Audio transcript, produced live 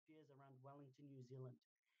into New Zealand,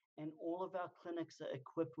 and all of our clinics are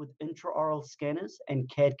equipped with intraoral scanners and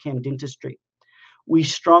CAD/CAM dentistry. We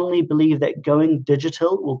strongly believe that going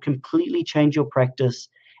digital will completely change your practice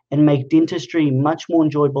and make dentistry much more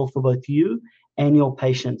enjoyable for both you and your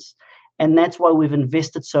patients. And that's why we've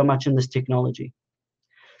invested so much in this technology.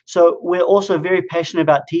 So we're also very passionate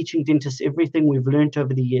about teaching dentists everything we've learned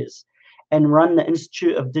over the years and run the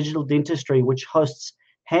Institute of Digital Dentistry, which hosts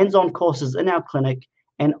hands-on courses in our clinic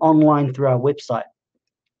and online through our website.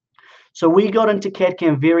 So we got into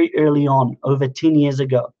CAD/CAM very early on, over 10 years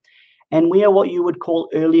ago, and we are what you would call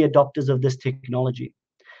early adopters of this technology.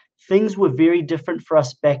 Things were very different for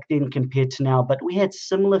us back then compared to now, but we had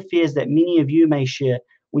similar fears that many of you may share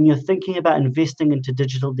when you're thinking about investing into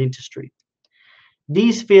digital dentistry.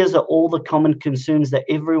 These fears are all the common concerns that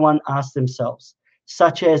everyone asks themselves,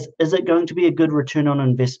 such as, is it going to be a good return on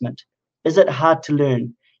investment? Is it hard to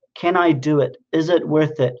learn? Can I do it? Is it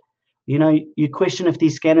worth it? You question if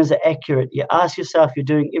these scanners are accurate. You ask yourself, you're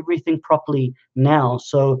doing everything properly now,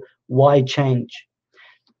 so why change?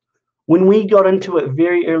 When we got into it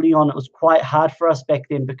very early on, it was quite hard for us back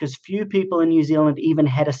then because few people in New Zealand even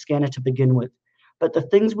had a scanner to begin with. But the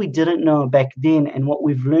things we didn't know back then and what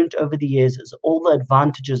we've learned over the years is all the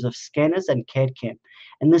advantages of scanners and CAD/CAM.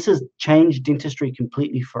 And this has changed dentistry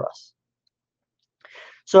completely for us.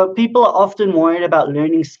 So people are often worried about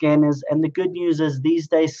learning scanners, and the good news is these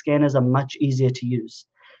days scanners are much easier to use.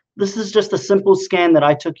 This is just a simple scan that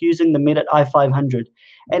I took using the Medit i500.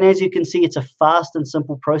 And as you can see, it's a fast and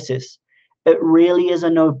simple process. It really is a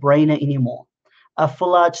no-brainer anymore. A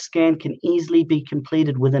full arch scan can easily be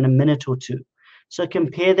completed within a minute or two. So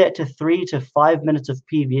compare that to 3 to 5 minutes of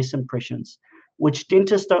PVS impressions, which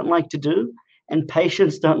dentists don't like to do, and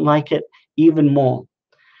patients don't like it even more.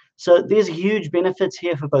 So there's huge benefits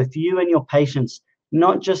here for both you and your patients,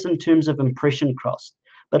 not just in terms of impression cost,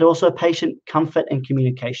 but also patient comfort and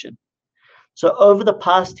communication. So over the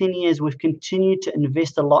past 10 years, we've continued to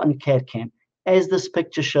invest a lot in CAD/CAM, as this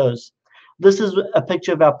picture shows. This is a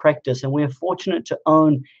picture of our practice, and we are fortunate to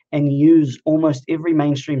own and use almost every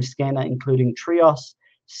mainstream scanner, including Trios,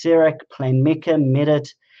 Cerac, Planmeca, Medit,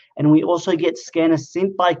 and we also get scanners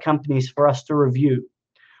sent by companies for us to review.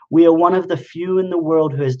 We are one of the few in the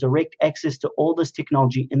world who has direct access to all this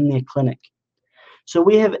technology in their clinic. So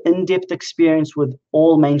we have in-depth experience with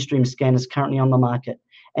all mainstream scanners currently on the market,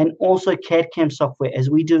 and also CAD/CAM software, as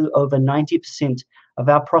we do over 90% of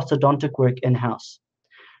our prosthodontic work in-house.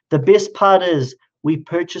 The best part is we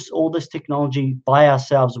purchase all this technology by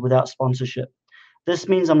ourselves without sponsorship. This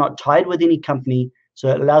means I'm not tied with any company, so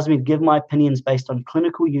it allows me to give my opinions based on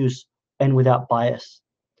clinical use and without bias.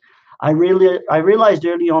 I realized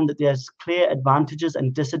early on that there's clear advantages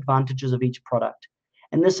and disadvantages of each product.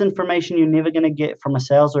 And this information you're never going to get from a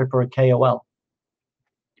sales rep or a KOL.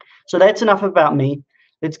 So that's enough about me.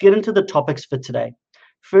 Let's get into the topics for today.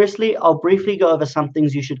 Firstly, I'll briefly go over some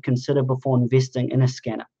things you should consider before investing in a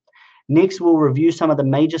scanner. Next, we'll review some of the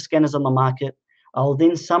major scanners on the market. I'll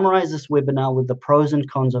then summarize this webinar with the pros and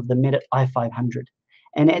cons of the Medit i500.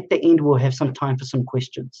 And at the end, we'll have some time for some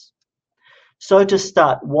questions. So to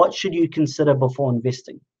start, what should you consider before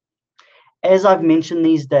investing? As I've mentioned,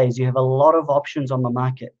 these days, you have a lot of options on the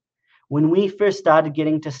market. When we first started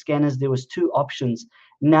getting to scanners, there was 2 options.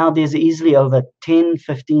 Now there's easily over 10,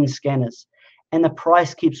 15 scanners, and the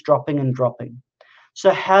price keeps dropping and dropping.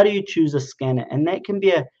 So how do you choose a scanner? And that can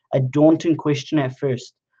be a daunting question at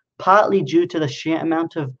first, partly due to the sheer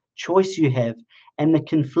amount of choice you have and the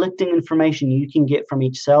conflicting information you can get from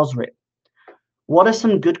each sales rep. What are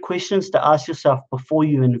some good questions to ask yourself before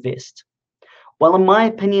you invest? Well, in my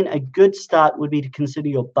opinion, a good start would be to consider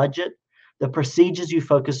your budget, the procedures you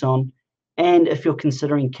focus on, and if you're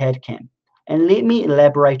considering CAD/CAM. And let me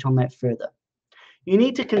elaborate on that further. You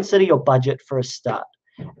need to consider your budget for a start,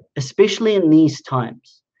 especially in these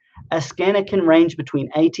times. A scanner can range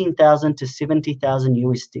between 18,000 to 70,000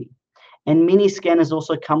 USD. And many scanners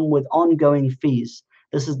also come with ongoing fees.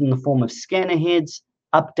 This is in the form of scanner heads,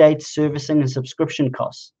 updates, servicing, and subscription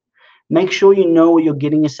costs. Make sure you know what you're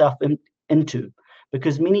getting yourself into,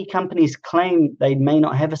 because many companies claim they may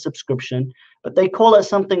not have a subscription, but they call it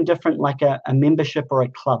something different like a membership or a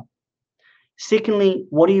club. Secondly,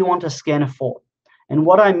 what do you want a scanner for? And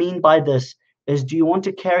what I mean by this is, do you want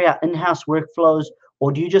to carry out in-house workflows,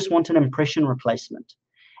 or do you just want an impression replacement?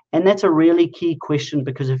 And that's a really key question,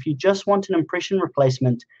 because if you just want an impression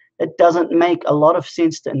replacement, it doesn't make a lot of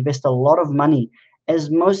sense to invest a lot of money,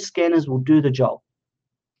 as most scanners will do the job.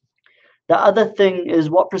 The other thing is,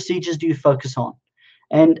 what procedures do you focus on?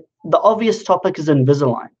 And the obvious topic is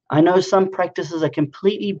Invisalign. I know some practices are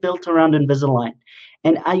completely built around Invisalign.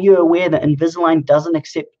 And are you aware that Invisalign doesn't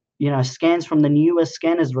accept scans from the newest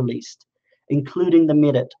scanners released, including the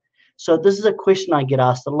Medit. So this is a question I get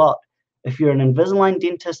asked a lot. If you're an Invisalign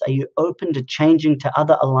dentist, are you open to changing to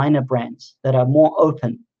other aligner brands that are more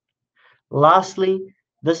open? Lastly,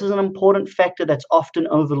 this is an important factor that's often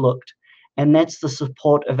overlooked, and that's the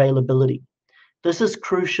support availability. This is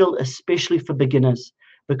crucial, especially for beginners,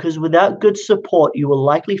 because without good support, you will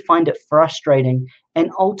likely find it frustrating,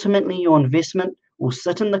 and ultimately your investment will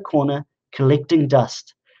sit in the corner collecting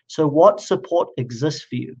dust. So what support exists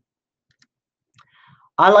for you?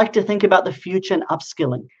 I like to think about the future and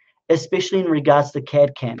upskilling, especially in regards to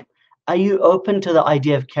CAD/CAM. Are you open to the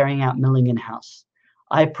idea of carrying out milling in-house?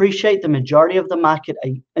 I appreciate the majority of the market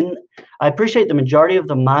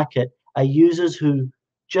are users who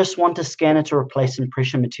just want a scanner to replace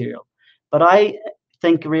impression material. But I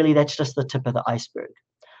think really that's just the tip of the iceberg.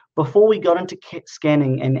 Before we got into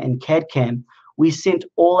scanning and CAD/CAM, we sent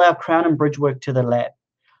all our crown and bridge work to the lab.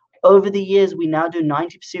 Over the years, we now do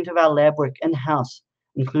 90% of our lab work in-house,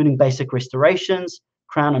 including basic restorations,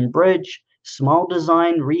 crown and bridge, smile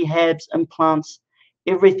design, rehabs, implants.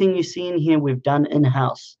 Everything you see in here, we've done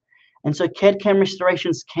in-house. And so CAD/CAM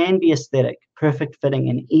restorations can be aesthetic, perfect fitting,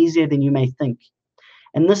 and easier than you may think.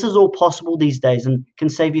 And this is all possible these days and can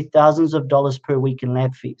save you thousands of dollars per week in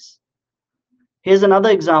lab fees. Here's another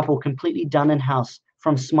example completely done in-house,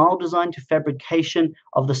 from smile design to fabrication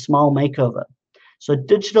of the smile makeover. So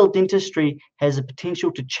digital dentistry has the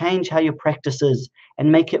potential to change how your practice is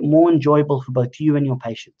and make it more enjoyable for both you and your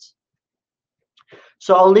patients.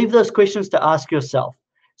 So I'll leave those questions to ask yourself.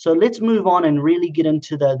 So let's move on and really get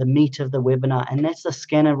into the meat of the webinar, and that's the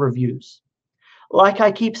scanner reviews. Like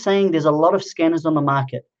I keep saying, there's a lot of scanners on the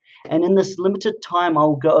market, and in this limited time,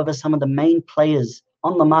 I'll go over some of the main players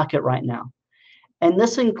on the market right now. And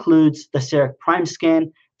this includes the CEREC Prime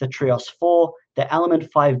Scan, the Trios 4, the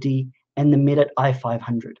Element 5D, and the Medit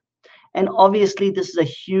i500. And obviously, this is a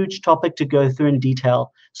huge topic to go through in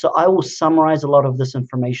detail, so I will summarize a lot of this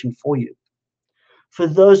information for you. For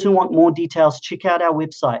those who want more details, check out our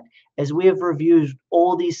website, as we have reviewed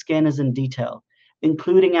all these scanners in detail,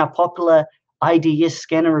 including our popular IDS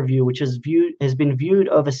scanner review, which has been viewed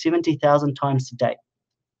over 70,000 times to date.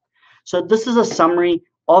 So this is a summary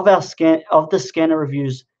of the scanner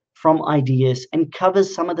reviews from IDS and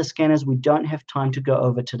covers some of the scanners we don't have time to go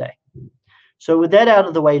over today. So with that out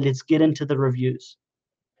of the way, let's get into the reviews.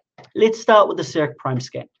 Let's start with the CEREC Prime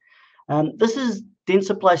Scan. This is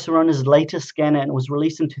Dentsply Sirona's latest scanner, and it was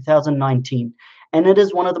released in 2019, and it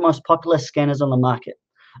is one of the most popular scanners on the market.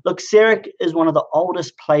 Look, CEREC is one of the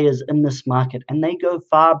oldest players in this market, and they go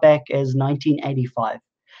far back as 1985.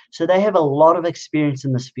 So they have a lot of experience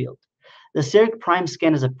in this field. The CEREC Prime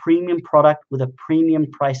Scan is a premium product with a premium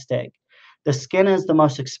price tag. The scanner is the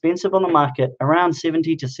most expensive on the market, around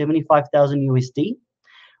 70 to 75,000 USD,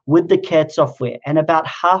 with the CAD software, and about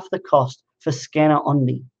half the cost for scanner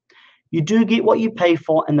only. You do get what you pay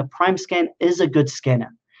for, and the Prime Scan is a good scanner.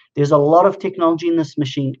 There's a lot of technology in this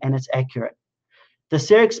machine, and it's accurate. The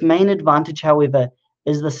CEREC's main advantage, however,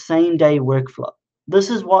 is the same-day workflow. This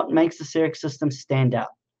is what makes the CEREC system stand out.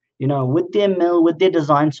 With their mill, with their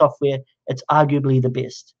design software, it's arguably the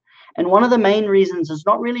best. And one of the main reasons is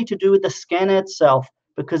not really to do with the scanner itself,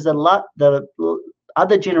 because the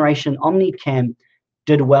other generation, OmniCam,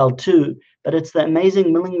 did well too, but it's the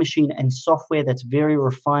amazing milling machine and software that's very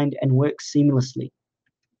refined and works seamlessly.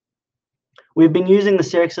 We've been using the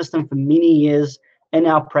CEREC system for many years in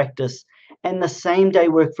our practice, and the same-day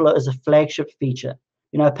workflow is a flagship feature.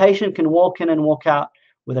 A patient can walk in and walk out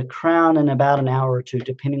with a crown in about an hour or two,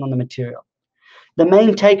 depending on the material. The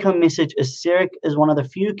main take-home message is CEREC is one of the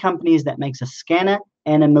few companies that makes a scanner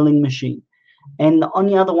and a milling machine, and the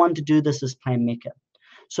only other one to do this is Planmeca.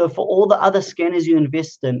 So for all the other scanners you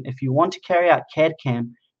invest in, if you want to carry out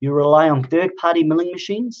CAD/CAM, you rely on third-party milling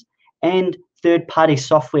machines and third-party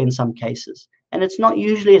software in some cases, and it's not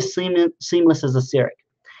usually as seamless as a CEREC.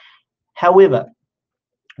 However,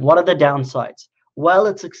 what are the downsides? Well,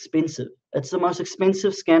 it's expensive. It's the most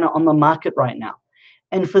expensive scanner on the market right now.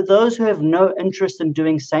 And for those who have no interest in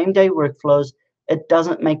doing same-day workflows, it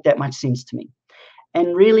doesn't make that much sense to me.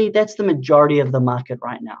 And really, that's the majority of the market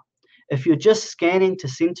right now. If you're just scanning to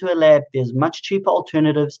send to a lab, there's much cheaper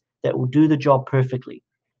alternatives that will do the job perfectly.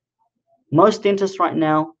 Most dentists right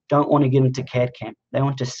now don't want to get into CAD/CAM. They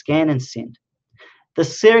want to scan and send. The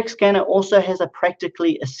CEREC scanner also has a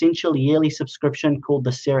practically essential yearly subscription called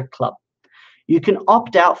the CEREC Club. You can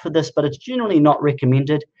opt out for this, but it's generally not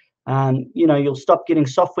recommended. You'll stop getting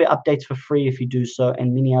software updates for free if you do so,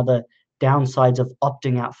 and many other downsides of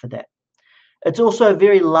opting out for that. It's also a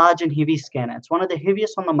very large and heavy scanner. It's one of the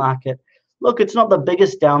heaviest on the market. Look, it's not the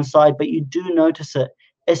biggest downside, but you do notice it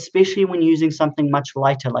especially when using something much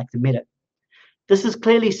lighter like the Medit. This is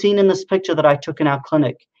clearly seen in this picture that I took in our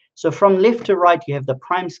clinic. So from left to right, you have the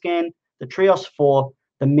Prime Scan, the Trios 4,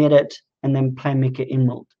 the Medit, and then Planmeca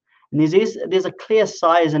Emerald. And there's a clear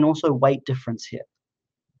size and also weight difference here.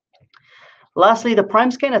 Lastly, the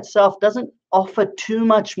Prime Scan itself doesn't offer too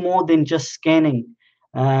much more than just scanning.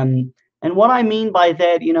 And what I mean by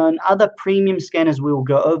that, in other premium scanners we will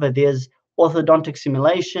go over, there's orthodontic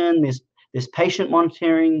simulation, there's patient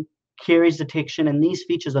monitoring, caries detection, and these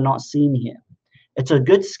features are not seen here. It's a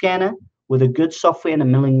good scanner with a good software and a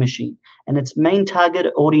milling machine, and its main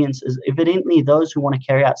target audience is evidently those who want to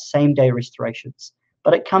carry out same-day restorations,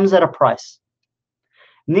 but it comes at a price.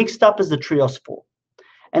 Next up is the Trios 4,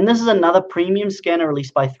 and this is another premium scanner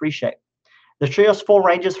released by 3Shape. The Trios 4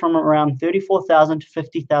 ranges from around 34,000 to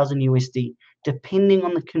 50,000 USD, depending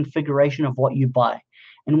on the configuration of what you buy.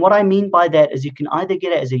 And what I mean by that is you can either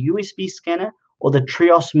get it as a USB scanner or the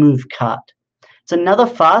Trios Move cart. It's another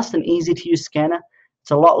fast and easy to use scanner.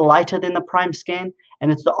 It's a lot lighter than the Prime Scan,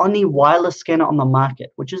 and it's the only wireless scanner on the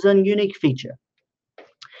market, which is a unique feature.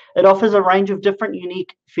 It offers a range of different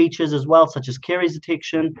unique features as well, such as caries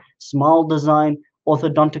detection, smile design,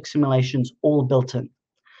 orthodontic simulations, all built in.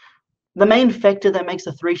 The main factor that makes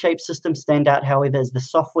the 3Shape system stand out, however, is the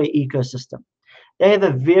software ecosystem. They have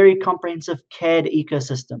a very comprehensive CAD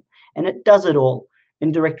ecosystem, and it does it all.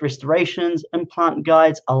 Indirect restorations, implant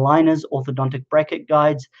guides, aligners, orthodontic bracket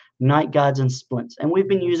guides, night guards, and splints. And we've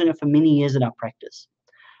been using it for many years in our practice.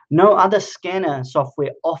 No other scanner software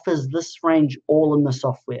offers this range all in the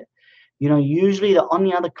software. Usually the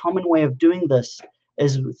only other common way of doing this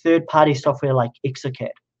is third-party software like Exocad.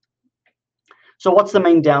 So what's the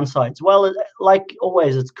main downsides? Well, like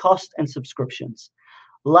always, it's cost and subscriptions.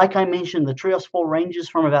 Like I mentioned, the Trios 4 ranges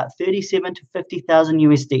from about 37 to 50,000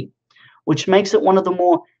 USD, which makes it one of the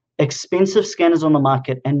more expensive scanners on the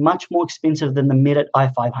market and much more expensive than the Medit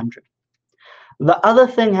i500. The other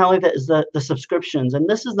thing, however, is the subscriptions, and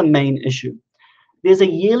this is the main issue. There's a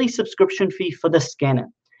yearly subscription fee for the scanner,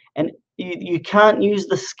 and you can't use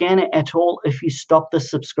the scanner at all if you stop the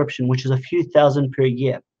subscription, which is a few thousand per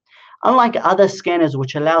year. Unlike other scanners,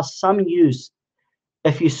 which allow some use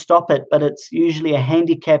if you stop it, but it's usually a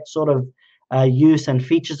handicapped sort of use and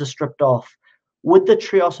features are stripped off. With the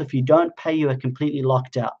Trios, if you don't pay, you are completely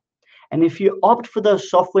locked out. And if you opt for those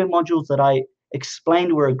software modules that I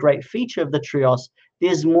explained were a great feature of the Trios,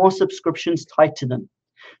 there's more subscriptions tied to them.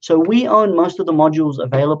 So we own most of the modules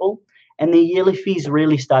available, and the yearly fees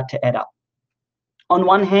really start to add up. On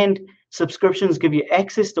one hand, subscriptions give you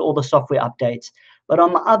access to all the software updates, but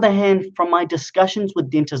on the other hand, from my discussions with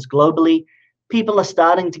dentists globally, people are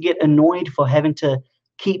starting to get annoyed for having to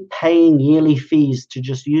keep paying yearly fees to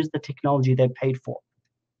just use the technology they paid for.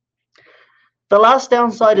 The last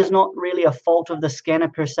downside is not really a fault of the scanner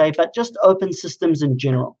per se, but just open systems in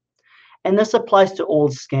general. And this applies to all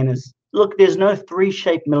scanners. Look, there's no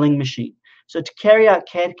 3Shape milling machine. So to carry out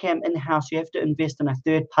CAD/CAM in-house, you have to invest in a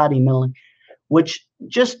third-party milling, which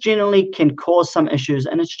just generally can cause some issues,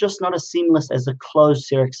 and it's just not as seamless as a closed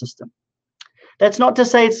CEREC system. That's not to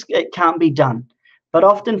say it can't be done, but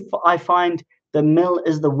often I find the mill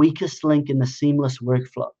is the weakest link in the seamless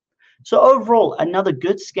workflow. So overall, another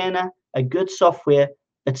good scanner, a good software.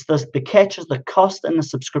 It's the catch is the cost and the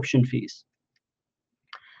subscription fees.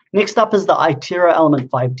 Next up is the iTero Element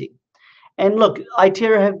 5D. And look,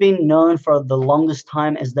 iTero have been known for the longest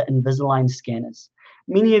time as the Invisalign scanners.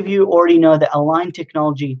 Many of you already know that Align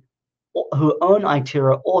Technology, who own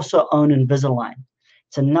iTero, also own Invisalign.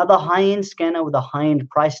 It's another high-end scanner with a high-end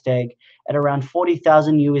price tag at around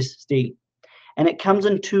 40,000 USD. And it comes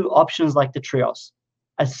in two options like the Trios: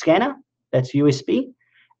 a scanner that's USB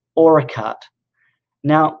or a cart.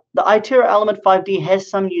 Now, the iTero Element 5D has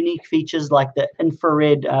some unique features like the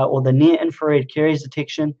infrared or the near-infrared caries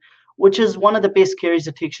detection, which is one of the best caries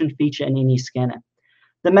detection feature in any scanner.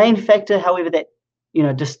 The main factor, however, that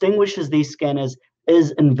distinguishes these scanners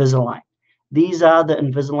is Invisalign. These are the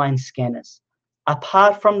Invisalign scanners.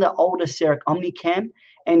 Apart from the older CEREC OmniCam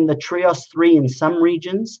and the Trios 3 in some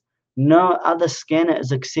regions, no other scanner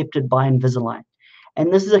is accepted by Invisalign.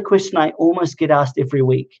 And this is a question I almost get asked every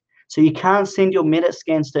week. So you can't send your Medit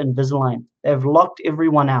scans to Invisalign. They've locked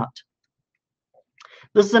everyone out.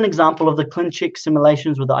 This is an example of the ClinCheck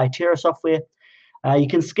simulations with the iTero software. You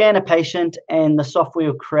can scan a patient and the software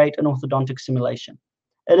will create an orthodontic simulation.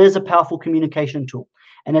 It is a powerful communication tool,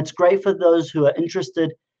 and it's great for those who are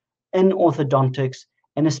interested in orthodontics,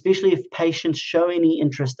 and especially if patients show any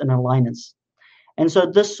interest in aligners. And so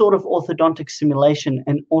this sort of orthodontic simulation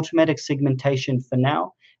and automatic segmentation for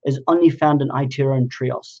now is only found in iTero and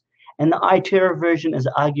Trios. And the iTero version is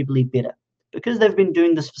arguably better. because they've been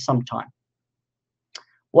doing this for some time.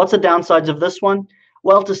 What's the downsides of this one?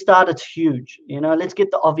 Well, to start, it's huge. Let's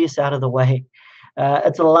get the obvious out of the way.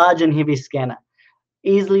 It's a large and heavy scanner,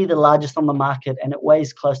 easily the largest on the market, and it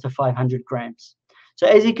weighs close to 500 grams. So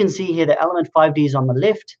as you can see here, the Element 5D is on the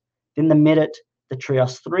left, then the Medit, the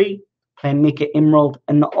Trios 3, Planmeca Emerald,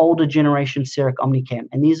 and the older generation CEREC Omnicam.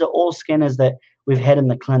 And these are all scanners that we've had in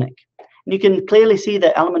the clinic. And you can clearly see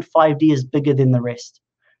that Element 5D is bigger than the rest.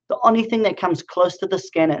 The only thing that comes close to the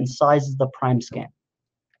scanner in size is the Prime Scan.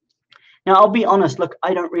 Now, I'll be honest, look,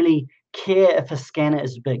 I don't really care if a scanner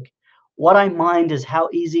is big. What I mind is how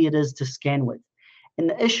easy it is to scan with. And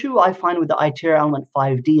the issue I find with the iTero Element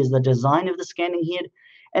 5D is the design of the scanning head,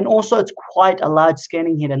 and also it's quite a large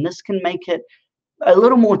scanning head, and this can make it a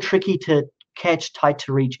little more tricky to catch tight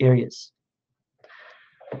to reach areas.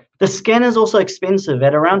 The scanner is also expensive.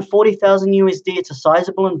 At around 40,000 USD, it's a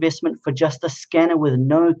sizable investment for just a scanner with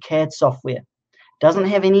no CAD software. Doesn't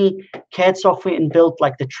have any CAD software inbuilt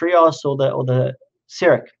like the Trios or the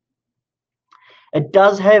CEREC. It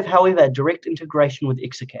does have, however, a direct integration with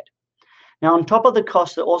Exocad. Now, on top of the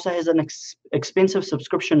cost, it also has an expensive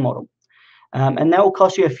subscription model. And that will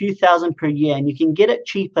cost you a few thousand per year, and you can get it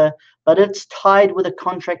cheaper, but it's tied with a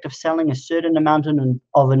contract of selling a certain amount of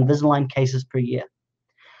Invisalign cases per year.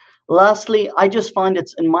 Lastly, I just find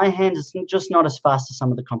it's in my hands, it's just not as fast as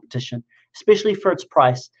some of the competition, especially for its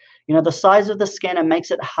price. The size of the scanner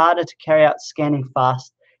makes it harder to carry out scanning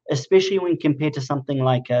fast, especially when compared to something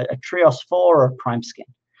like a Trios 4 or a Prime Scan.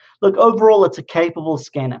 Look, overall, it's a capable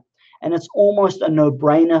scanner, and it's almost a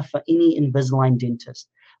no-brainer for any Invisalign dentist.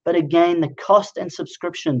 But again, the cost and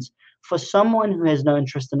subscriptions for someone who has no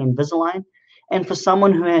interest in Invisalign and for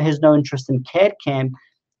someone who has no interest in CAD/CAM,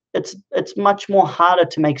 it's much more harder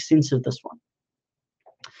to make sense of this one.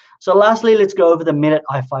 So lastly, let's go over the Medit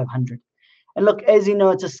i500. And look, as you know,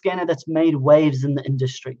 it's a scanner that's made waves in the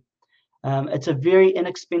industry. It's a very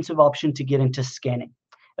inexpensive option to get into scanning.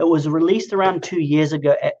 It was released around 2 years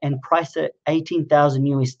ago and priced at 18,000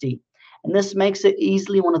 USD. And this makes it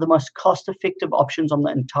easily one of the most cost-effective options on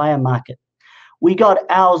the entire market. We got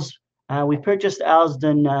ours, we purchased ours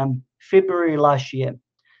in February last year.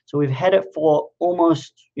 So we've had it for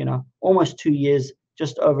almost 2 years,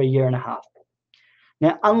 just over a year and a half.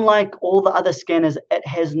 Now, unlike all the other scanners, it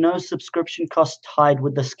has no subscription cost tied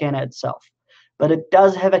with the scanner itself, but it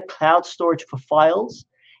does have a cloud storage for files,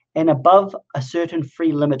 and above a certain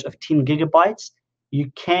free limit of 10 gigabytes, you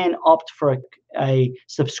can opt for a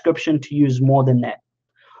subscription to use more than that.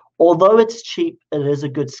 Although it's cheap, it is a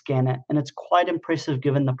good scanner, and it's quite impressive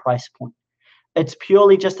given the price point. It's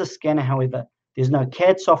purely just a scanner, however. There's no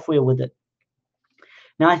CAD software with it.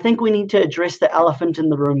 Now, I think we need to address the elephant in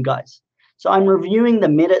the room, guys. So I'm reviewing the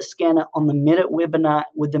Medit scanner on the Medit webinar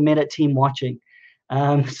with the Medit team watching.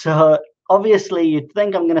 So obviously, you'd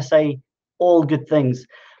think I'm going to say all good things.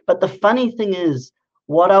 But the funny thing is,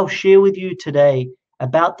 what I'll share with you today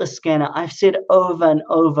about the scanner, I've said over and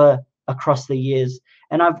over across the years.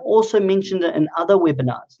 And I've also mentioned it in other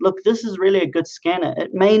webinars. Look, this is really a good scanner.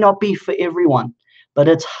 It may not be for everyone, but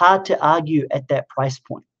it's hard to argue at that price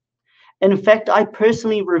point. In fact, I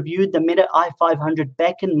personally reviewed the Medit i500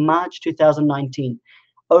 back in March 2019,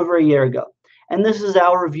 over a year ago. And this is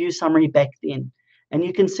our review summary back then. And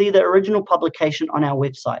you can see the original publication on our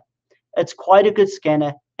website. It's quite a good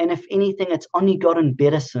scanner, and if anything, it's only gotten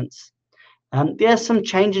better since. There are some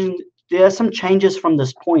changes from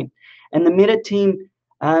this point, and the Medit team,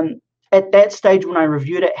 at that stage when I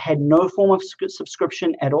reviewed it, had no form of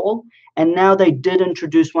subscription at all, and now they did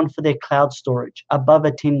introduce one for their cloud storage above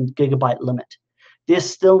a 10 gigabyte limit. There's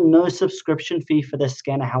still no subscription fee for this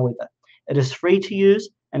scanner, however. It is free to use,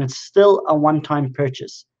 and it's still a one-time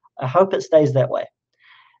purchase. I hope it stays that way.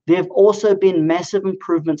 There have also been massive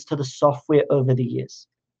improvements to the software over the years.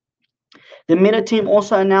 The Medit team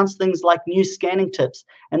also announced things like new scanning tips,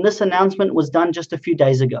 and this announcement was done just a few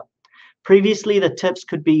days ago. Previously, the tips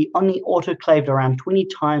could be only autoclaved around 20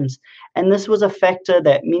 times, and this was a factor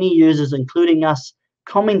that many users, including us,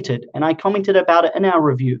 commented, and I commented about it in our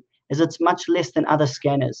review, as it's much less than other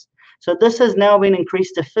scanners. So this has now been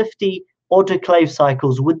increased to 50 autoclave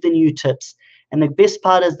cycles with the new tips, and the best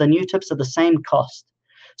part is the new tips are the same cost.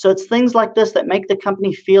 So it's things like this that make the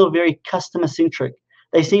company feel very customer-centric.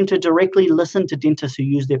 They seem to directly listen to dentists who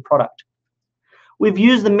use their product. We've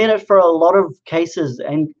used the Medit for a lot of cases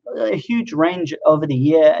and a huge range over the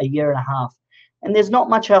year, a year and a half. And there's not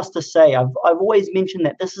much else to say. I've always mentioned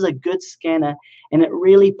that this is a good scanner and it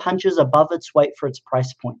really punches above its weight for its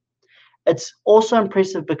price point. It's also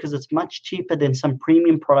impressive because it's much cheaper than some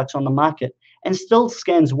premium products on the market and still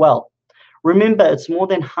scans well. Remember, it's more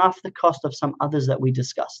than half the cost of some others that we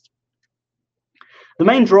discussed. The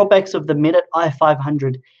main drawbacks of the Medit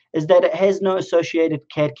i500 is that it has no associated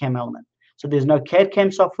CAD-CAM element. So there's no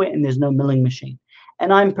CAD-CAM software and there's no milling machine.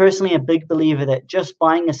 And I'm personally a big believer that just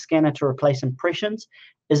buying a scanner to replace impressions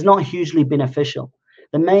is not hugely beneficial.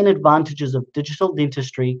 The main advantages of digital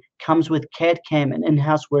dentistry comes with CAD-CAM and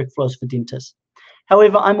in-house workflows for dentists.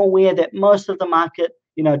 However, I'm aware that most of the market,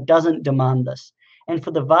 doesn't demand this. And for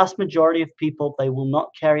the vast majority of people, they will not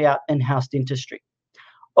carry out in-house dentistry.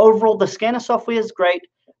 Overall, the scanner software is great,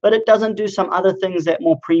 but it doesn't do some other things that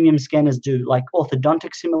more premium scanners do, like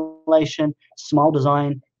orthodontic simulation, smile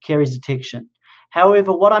design, caries detection.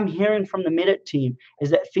 However, what I'm hearing from the Medit team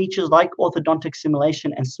is that features like orthodontic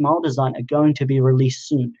simulation and smile design are going to be released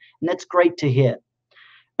soon, and that's great to hear.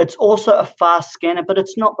 It's also a fast scanner, but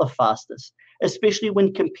it's not the fastest, especially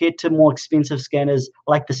when compared to more expensive scanners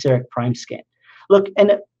like the CEREC Prime Scan. Look,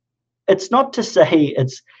 and it's not to say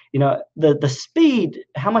it's, the speed,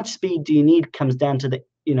 how much speed do you need comes down to the,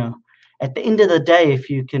 at the end of the day, if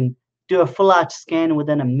you can do a full arch scan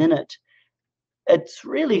within a minute, it's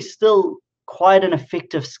really still quite an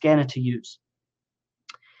effective scanner to use.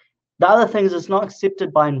 The other thing is it's not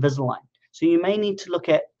accepted by Invisalign. So you may need to look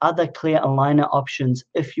at other clear aligner options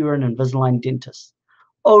if you're an Invisalign dentist.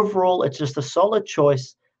 Overall, it's just a solid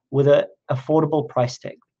choice with an affordable price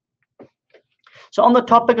tag. So on the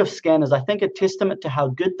topic of scanners, I think a testament to how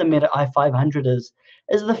good the Medit i500 is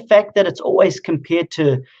the fact that it's always compared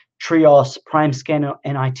to Trios, Prime Scanner,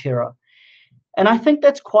 and iTero. And I think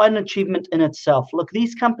that's quite an achievement in itself. Look,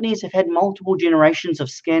 these companies have had multiple generations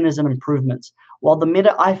of scanners and improvements, while the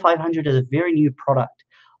Medit i500 is a very new product.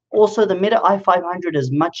 Also, the Medit i500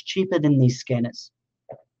 is much cheaper than these scanners.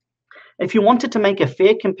 If you wanted to make a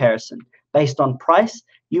fair comparison based on price,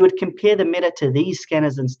 you would compare the Medit to these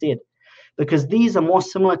scanners instead, because these are more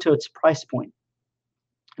similar to its price point.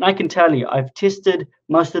 And I can tell you, I've tested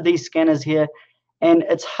most of these scanners here, and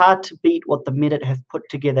it's hard to beat what the Medit have put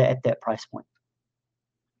together at that price point.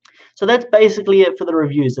 So that's basically it for the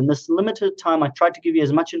reviews. In this limited time, I tried to give you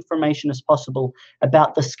as much information as possible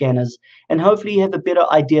about the scanners, and hopefully you have a better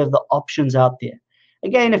idea of the options out there.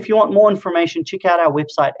 Again, if you want more information, check out our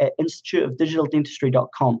website at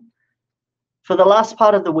instituteofdigitaldentistry.com. For the last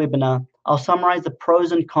part of the webinar, I'll summarize the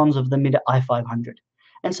pros and cons of the Medit i500.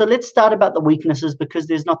 And so let's start about the weaknesses, because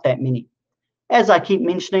there's not that many. As I keep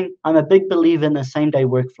mentioning, I'm a big believer in the same-day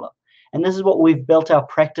workflow. And this is what we've built our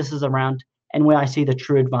practices around, and where I see the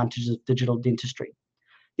true advantages of digital dentistry.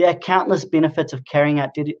 There are countless benefits of carrying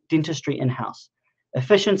out dentistry in-house.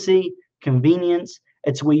 Efficiency, convenience,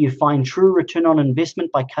 it's where you find true return on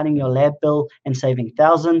investment by cutting your lab bill and saving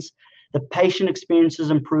thousands. The patient experience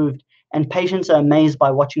is improved, and patients are amazed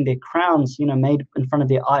by watching their crowns, made in front of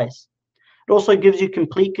their eyes. It also gives you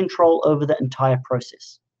complete control over the entire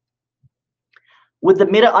process. With the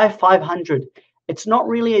Medit i500, it's not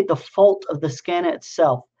really the fault of the scanner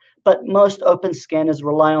itself, but most open scanners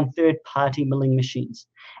rely on third-party milling machines,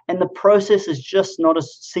 and the process is just not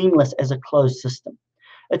as seamless as a closed system.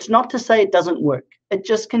 It's not to say it doesn't work. It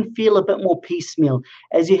just can feel a bit more piecemeal,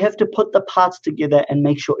 as you have to put the parts together and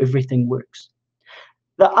make sure everything works.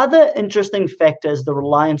 The other interesting factor is the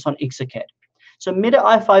reliance on Exocad. So Medit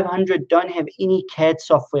i500 don't have any CAD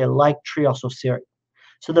software like Trios or CEREC.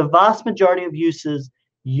 So the vast majority of users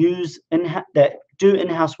that do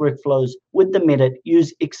in-house workflows with the Medit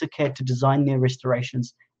use Exocad to design their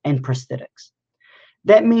restorations and prosthetics.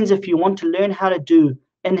 That means if you want to learn how to do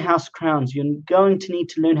in-house crowns, you're going to need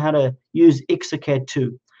to learn how to use Exocad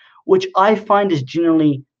too, which I find is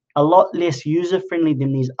generally a lot less user-friendly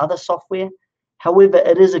than these other software. However,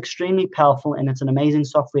 it is extremely powerful, and it's an amazing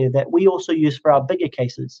software that we also use for our bigger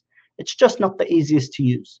cases. It's just not the easiest to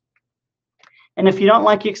use. And if you don't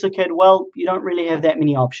like Exocad, well, you don't really have that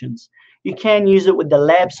many options. You can use it with the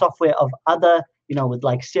lab software of other, with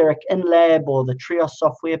like CEREC InLab or the Trios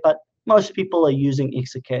software, but most people are using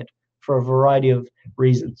Exocad for a variety of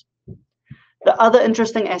reasons. The other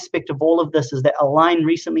interesting aspect of all of this is that Align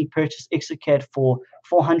recently purchased Exocad for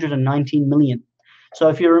 $419 million. So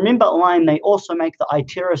if you remember Align, they also make the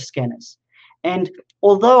iTero scanners. And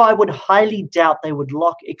although I would highly doubt they would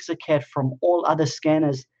lock Exocad from all other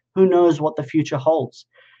scanners, who knows what the future holds?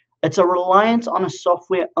 It's a reliance on a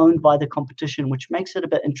software owned by the competition, which makes it a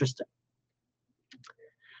bit interesting.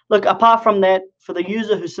 Look, apart from that, for the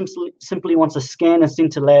user who simply wants a scan and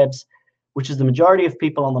send to labs, which is the majority of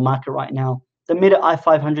people on the market right now, the Medit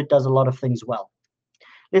i500 does a lot of things well.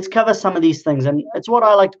 Let's cover some of these things, and it's what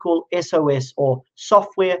I like to call SOS, or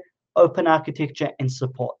Software, Open Architecture, and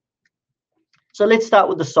Support. So let's start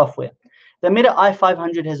with the software. The Medit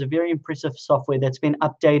i500 has a very impressive software that's been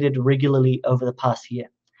updated regularly over the past year.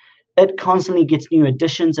 it constantly gets new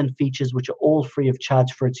additions and features which are all free of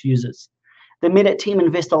charge for its users. The Medit team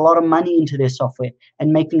invest a lot of money into their software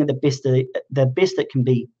and making it the best it can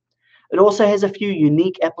be. It also has a few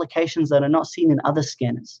unique applications that are not seen in other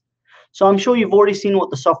scanners. So I'm sure you've already seen what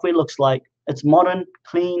the software looks like. It's modern,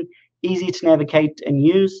 clean, easy to navigate and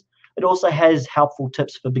use. It also has helpful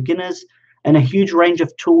tips for beginners and a huge range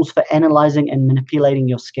of tools for analyzing and manipulating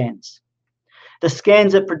your scans. The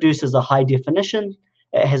scans it produces are high definition,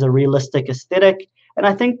 it has a realistic aesthetic, and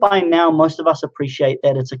I think by now most of us appreciate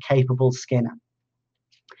that it's a capable scanner.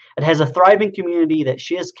 It has a thriving community that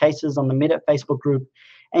shares cases on the Medit Facebook group,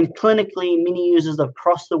 and clinically, many users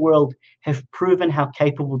across the world have proven how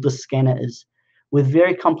capable this scanner is, with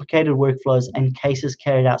very complicated workflows and cases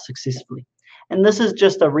carried out successfully. And this is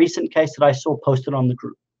just a recent case that I saw posted on the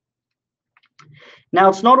group. Now,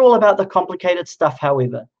 it's not all about the complicated stuff,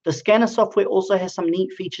 however. The scanner software also has some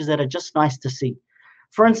neat features that are just nice to see.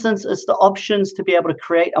 For instance, it's the options to be able to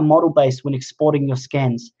create a model base when exporting your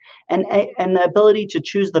scans, and the ability to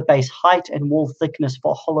choose the base height and wall thickness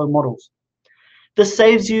for hollow models. This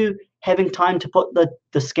saves you having time to put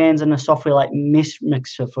the scans in a software like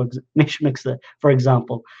Mixer, for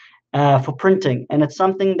example, for printing. And it's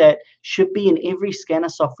something that should be in every scanner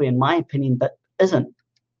software, in my opinion, but isn't.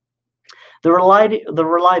 The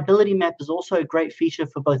reliability map is also a great feature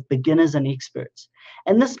for both beginners and experts.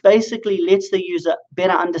 And this basically lets the user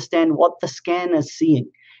better understand what the scanner is seeing.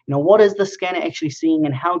 What is the scanner actually seeing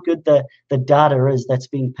and how good the data is that's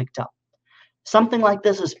being picked up. Something like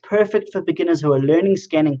this is perfect for beginners who are learning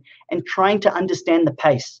scanning and trying to understand the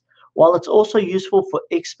pace, while it's also useful for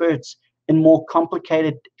experts in more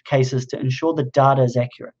complicated cases to ensure the data is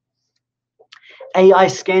accurate. AI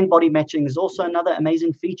scan body matching is also another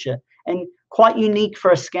amazing feature and quite unique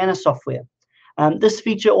for a scanner software. This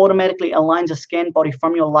feature automatically aligns a scan body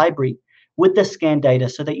from your library with the scan data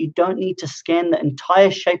so that you don't need to scan the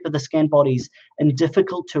entire shape of the scan bodies in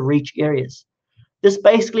difficult to reach areas. This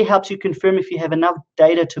basically helps you confirm if you have enough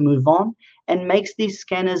data to move on and makes these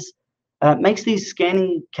scanning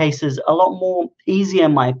cases a lot more easier,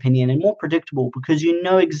 in my opinion, and more predictable because you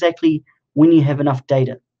know exactly when you have enough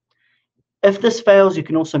data. If this fails, you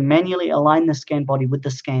can also manually align the scan body with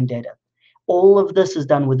the scan data. All of this is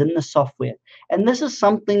done within the software, and this is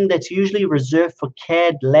something that's usually reserved for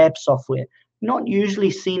CAD lab software, not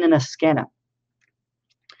usually seen in a scanner.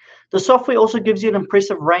 The software also gives you an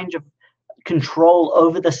impressive range of control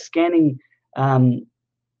over the scanning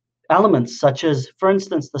elements, such as, for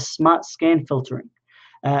instance, the smart scan filtering.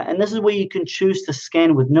 And this is where you can choose to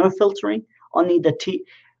scan with no filtering, only the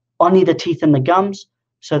teeth and the gums,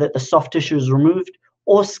 so that the soft tissue is removed,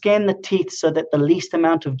 or scan the teeth so that the least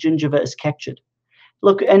amount of gingiva is captured.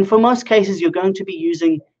 Look, and for most cases, you're going to be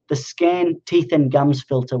using the scan teeth and gums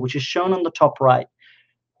filter, which is shown on the top right.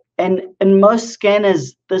 And in most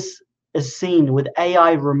scanners, this is seen with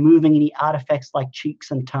AI removing any artifacts like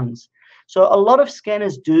cheeks and tongues. So a lot of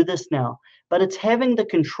scanners do this now, but it's having the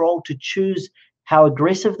control to choose how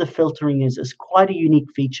aggressive the filtering is quite a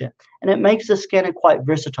unique feature, and it makes the scanner quite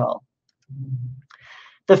versatile.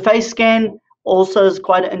 The face scan also is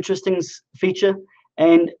quite an interesting feature,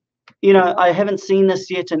 and I haven't seen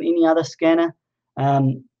this yet in any other scanner.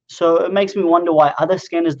 So it makes me wonder why other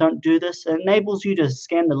scanners don't do this. It enables you to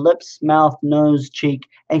scan the lips, mouth, nose, cheek,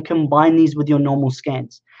 and combine these with your normal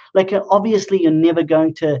scans. Like, obviously, you're never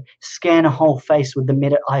going to scan a whole face with the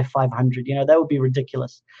Medit i500. That would be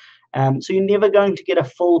ridiculous. So you're never going to get a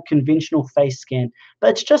full conventional face scan. But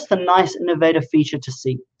it's just a nice, innovative feature to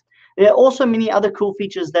see. There are also many other cool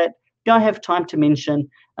features that don't have time to mention.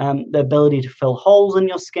 The ability to fill holes in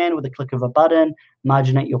your scan with a click of a button,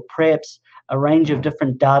 marginate your preps, a range of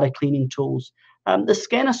different data cleaning tools. The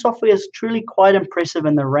scanner software is truly quite impressive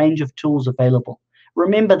in the range of tools available.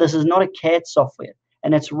 Remember, this is not a CAD software,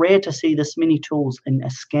 and it's rare to see this many tools in a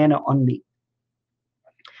scanner only.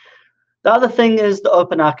 The other thing is the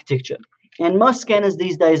open architecture. And most scanners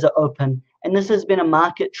these days are open, and this has been a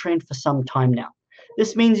market trend for some time now.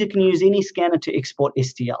 This means you can use any scanner to export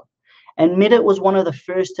STL. And Medit was one of the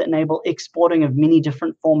first to enable exporting of many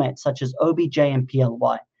different formats, such as OBJ and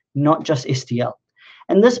PLY, not just STL.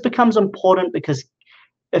 And this becomes important because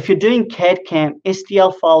if you're doing CAD/CAM,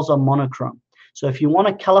 STL files are monochrome. So if you want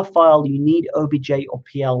a color file, you need OBJ or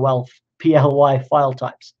PLY file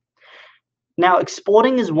types. Now,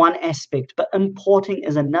 exporting is one aspect, but importing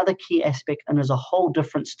is another key aspect and is a whole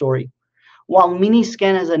different story. While many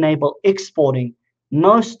scanners enable exporting,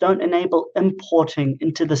 most don't enable importing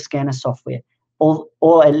into the scanner software,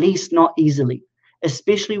 or at least not easily,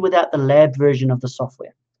 especially without the lab version of the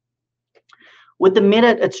software. With the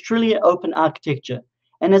Medit, it's truly an open architecture,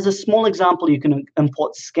 And as a small example, you can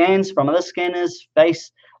import scans from other scanners,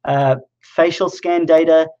 facial scan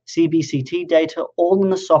data, CBCT data, all in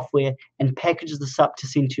the software, and package this up to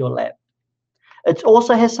send to your lab. It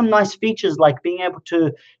also has some nice features like being able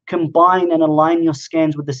to combine and align your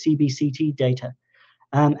scans with the CBCT data.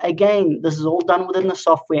 Again, this is all done within the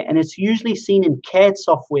software, and it's usually seen in CAD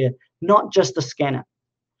software, not just the scanner.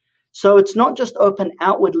 So it's not just open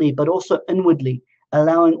outwardly, but also inwardly,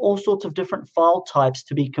 allowing all sorts of different file types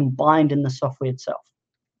to be combined in the software itself.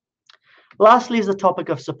 Lastly is the topic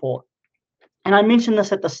of support. And I mentioned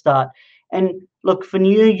this at the start. And look, for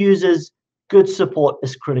new users, good support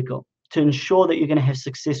is critical to ensure that you're going to have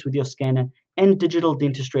success with your scanner and digital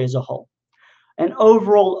dentistry as a whole. And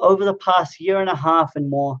overall, over the past year and a half and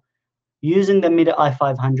more, using the Medit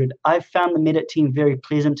i500, I've found the Medit team very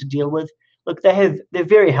pleasant to deal with. Look, they're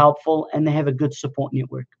very helpful, and they have a good support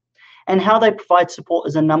network. And how they provide support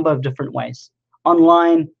is a number of different ways: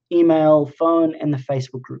 online, email, phone, and the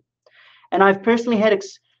Facebook group. And I've personally had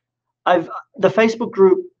the Facebook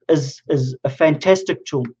group is a fantastic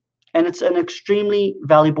tool, and it's an extremely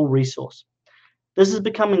valuable resource. This is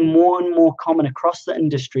becoming more and more common across the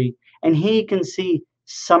industry, and here you can see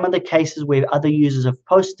some of the cases where other users have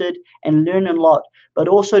posted and learn a lot, but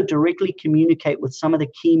also directly communicate with some of the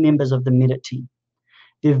key members of the Medit team.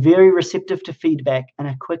 They're very receptive to feedback and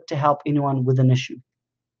are quick to help anyone with an issue.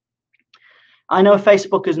 I know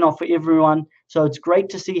Facebook is not for everyone, so it's great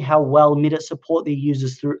to see how well Medit support their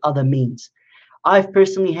users through other means. I've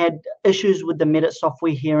personally had issues with the Medit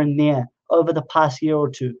software here and there over the past year or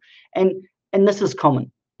two, and this is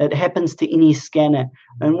common. It happens to any scanner.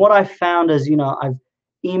 And what I've found is, I've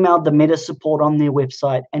emailed the Medit support on their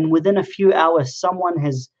website, and within a few hours, someone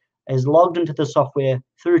has logged into the software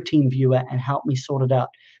through TeamViewer and helped me sort it out.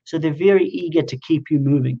 So they're very eager to keep you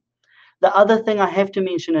moving. The other thing I have to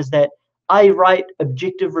mention is that I write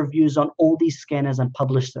objective reviews on all these scanners and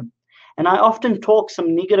publish them. And I often talk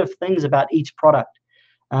some negative things about each product.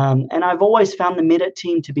 And I've always found the Medit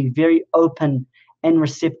team to be very open and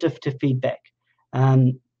receptive to feedback,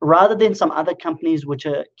 rather than some other companies which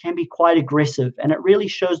can be quite aggressive. And it really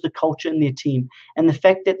shows the culture in their team and the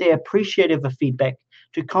fact that they're appreciative of feedback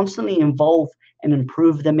to constantly evolve and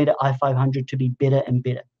improve the Medit i500 to be better and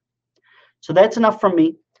better. So that's enough from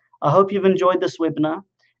me. I hope you've enjoyed this webinar.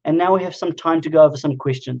 And now we have some time to go over some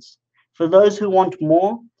questions. For those who want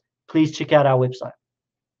more, please check out our website.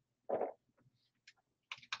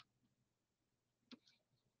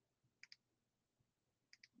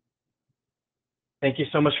 Thank you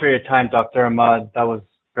so much for your time, Dr. Ahmad. That was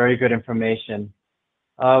very good information.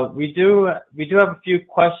 We do have a few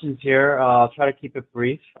questions here. I'll try to keep it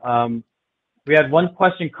brief. We had one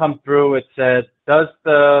question come through. It said, does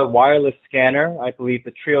the wireless scanner, I believe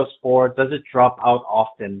the Trios 4, does it drop out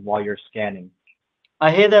often while you're scanning?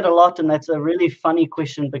 I hear that a lot, and that's a really funny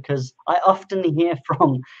question because I often hear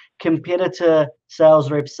from competitor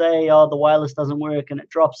sales reps say, oh, the wireless doesn't work and it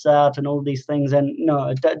drops out and all these things. And no,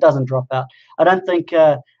 it doesn't drop out. I don't think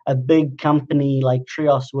a big company like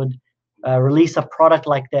Trios would release a product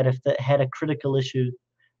like that if it had a critical issue.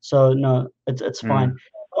 So no, it's fine.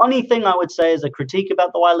 The only thing I would say as a critique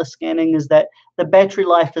about the wireless scanning is that the battery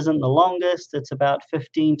life isn't the longest. It's about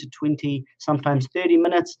 15 to 20, sometimes 30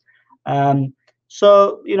 minutes.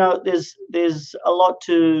 So, there's a lot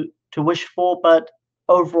to wish for, but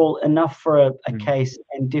overall enough for a case,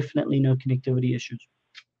 and definitely no connectivity issues.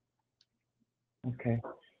 Okay.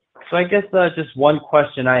 So I guess just one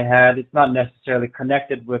question I had, it's not necessarily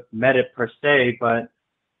connected with Medit per se, but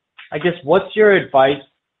I guess what's your advice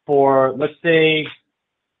for, let's say,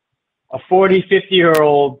 a 40,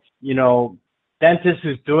 50-year-old, dentist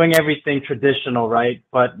who's doing everything traditional, right?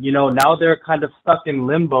 But, now they're kind of stuck in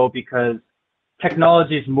limbo because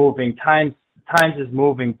technology is moving, times is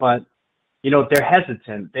moving, but, they're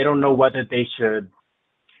hesitant. They don't know whether they should,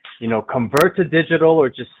 convert to digital or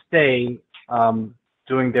just stay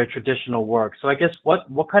doing their traditional work. So I guess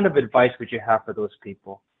what kind of advice would you have for those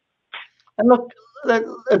people? And look,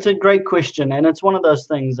 it's a great question. And it's one of those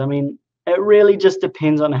things. I mean, it really just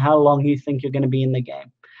depends on how long you think you're going to be in the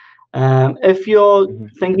game. If you're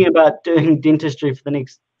thinking about doing dentistry for the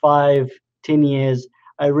next 5, 10 years,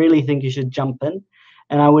 I really think you should jump in.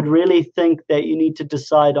 And I would really think that you need to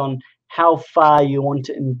decide on how far you want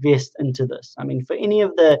to invest into this. I mean, for any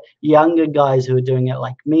of the younger guys who are doing it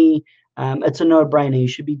like me, it's a no-brainer. You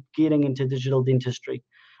should be getting into digital dentistry.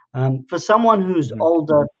 For someone who's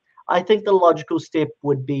older, I think the logical step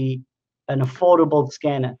would be an affordable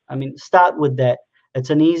scanner. I mean, start with that.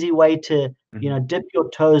 It's an easy way to, dip your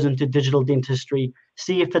toes into digital dentistry,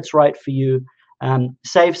 see if it's right for you,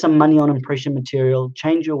 save some money on impression material,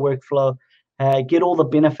 change your workflow, get all the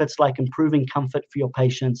benefits like improving comfort for your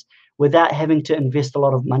patients without having to invest a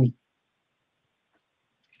lot of money.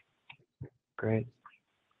 Great.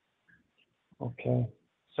 Okay.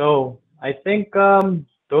 So I think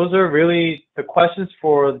those are really the questions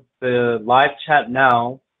for the live chat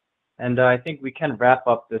now. And I think we can wrap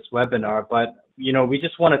up this webinar. But, you know, we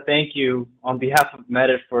just want to thank you on behalf of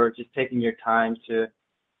Medit for just taking your time to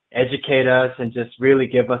educate us and just really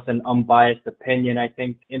give us an unbiased opinion. I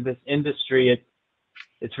think in this industry,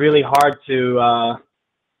 it's really hard to,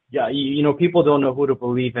 yeah, you know, people don't know who to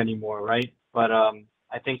believe anymore, right? But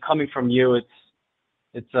I think coming from you,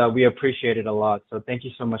 we appreciate it a lot. So thank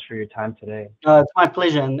you so much for your time today. It's my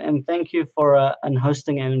pleasure, and thank you for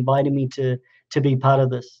hosting and inviting me to be part of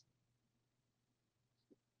this.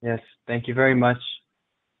 Yes, thank you very much.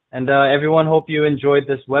 And everyone, hope you enjoyed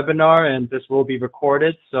this webinar, and this will be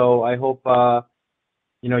recorded. So I hope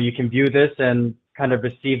you know, you can view this and kind of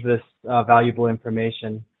receive this valuable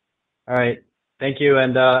information. All right, thank you,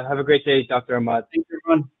 and have a great day, Dr. Ahmad. Thank you,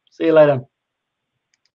 everyone. See you later.